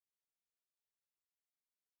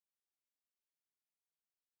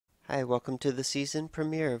Hi, welcome to the season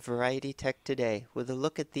premiere of Variety Tech Today with a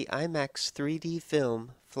look at the IMAX 3D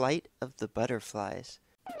film Flight of the Butterflies.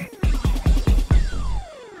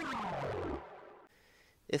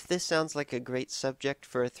 If this sounds like a great subject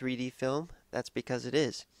for a 3D film, that's because it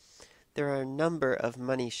is. There are a number of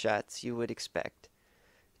money shots you would expect.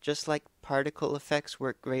 Just like particle effects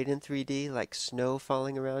work great in 3D, like snow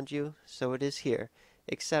falling around you, so it is here,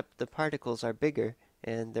 except the particles are bigger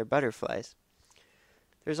and they're butterflies.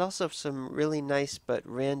 There's also some really nice but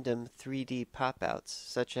random 3D pop-outs,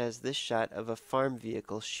 such as this shot of a farm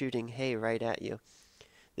vehicle shooting hay right at you.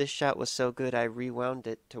 This shot was so good I rewound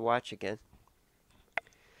it to watch again.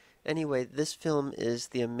 Anyway, this film is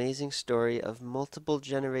the amazing story of multiple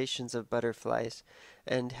generations of butterflies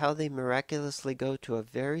and how they miraculously go to a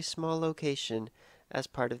very small location as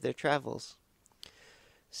part of their travels.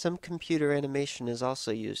 Some computer animation is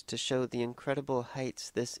also used to show the incredible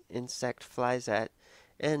heights this insect flies at,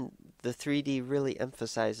 and the 3D really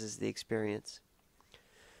emphasizes the experience.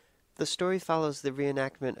 The story follows the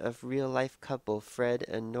reenactment of real-life couple Fred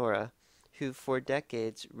and Nora, who for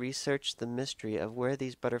decades researched the mystery of where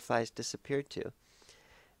these butterflies disappeared to,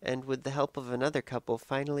 and with the help of another couple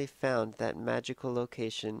finally found that magical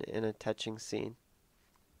location in a touching scene.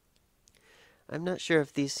 I'm not sure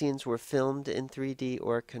if these scenes were filmed in 3D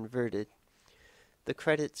or converted. The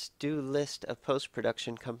credits do list a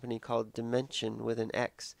post-production company called Dimension with an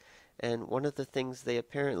X, and one of the things they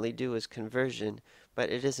apparently do is conversion,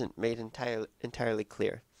 but it isn't made entirely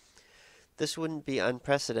clear. This wouldn't be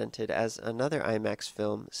unprecedented, as another IMAX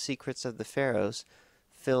film, Secrets of the Pharaohs,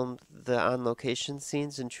 filmed the on-location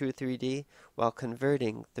scenes in true 3D while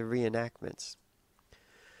converting the reenactments.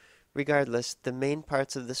 Regardless, the main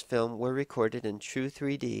parts of this film were recorded in true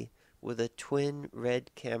 3D with a twin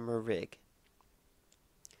red camera rig.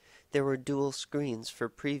 There were dual screens for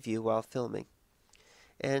preview while filming,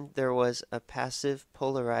 and there was a passive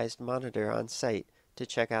polarized monitor on site to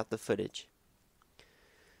check out the footage.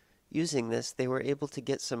 Using this, they were able to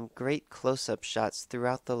get some great close-up shots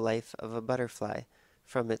throughout the life of a butterfly,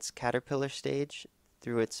 from its caterpillar stage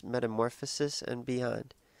through its metamorphosis and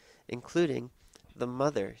beyond, including the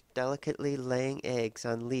mother delicately laying eggs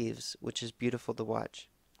on leaves, which is beautiful to watch.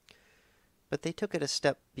 But they took it a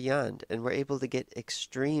step beyond and were able to get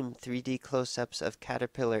extreme 3D close-ups of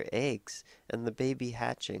caterpillar eggs and the baby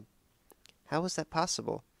hatching. How was that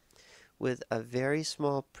possible? With a very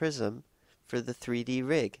small prism for the 3D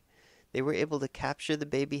rig, they were able to capture the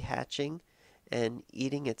baby hatching and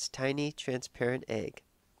eating its tiny transparent egg.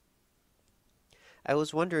 I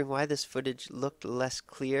was wondering why this footage looked less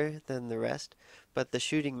clear than the rest, but the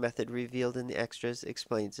shooting method revealed in the extras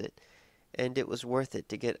explains it, and it was worth it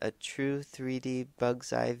to get a true 3D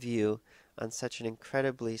bug's eye view on such an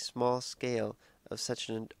incredibly small scale of such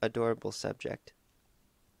an adorable subject.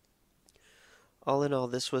 All in all,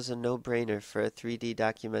 this was a no-brainer for a 3D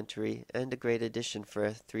documentary and a great addition for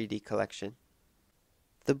a 3D collection.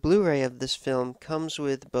 The Blu-ray of this film comes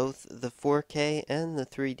with both the 4K and the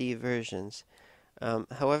 3D versions.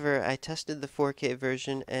 However, I tested the 4K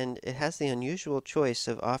version and it has the unusual choice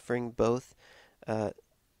of offering both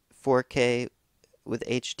 4K with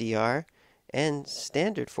HDR and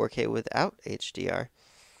standard 4K without HDR.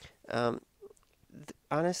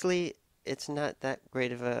 Honestly, it's not that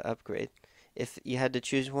great of an upgrade. If you had to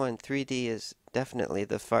choose one, 3D is definitely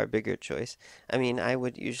the far bigger choice. I mean, I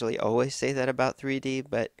would usually always say that about 3D,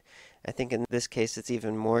 but I think in this case it's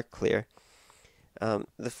even more clear. The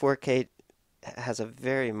 4K has a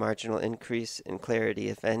very marginal increase in clarity,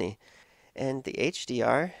 if any. And the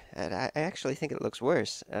HDR, I actually think it looks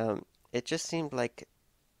worse. It just seemed like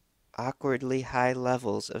awkwardly high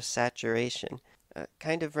levels of saturation,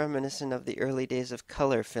 kind of reminiscent of the early days of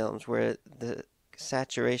color films where the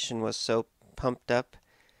saturation was so pumped up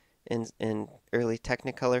in early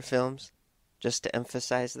Technicolor films, just to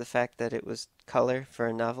emphasize the fact that it was color for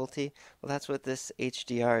a novelty. Well, that's what this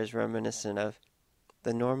HDR is reminiscent of.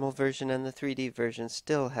 The normal version and the 3D version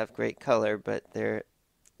still have great color, but they're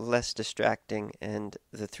less distracting, and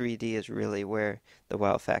the 3D is really where the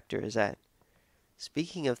wow factor is at.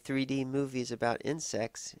 Speaking of 3D movies about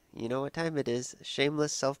insects, you know what time it is.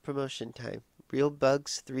 Shameless self-promotion time. Real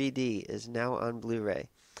Bugs 3D is now on Blu-ray.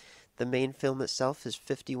 The main film itself is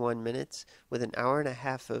 51 minutes, with an hour and a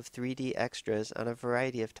half of 3D extras on a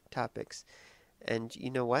variety of topics. And you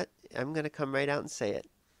know what? I'm going to come right out and say it.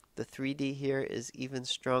 The 3D here is even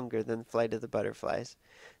stronger than Flight of the Butterflies.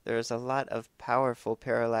 There is a lot of powerful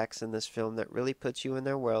parallax in this film that really puts you in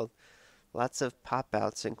their world. Lots of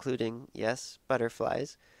pop-outs, including, yes,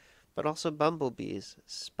 butterflies, but also bumblebees,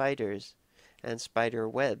 spiders, and spider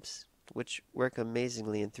webs, which work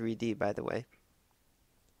amazingly in 3D, by the way.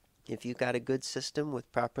 If you got a good system with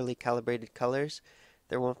properly calibrated colors,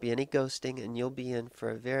 there won't be any ghosting and you'll be in for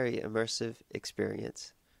a very immersive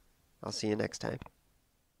experience. I'll see you next time.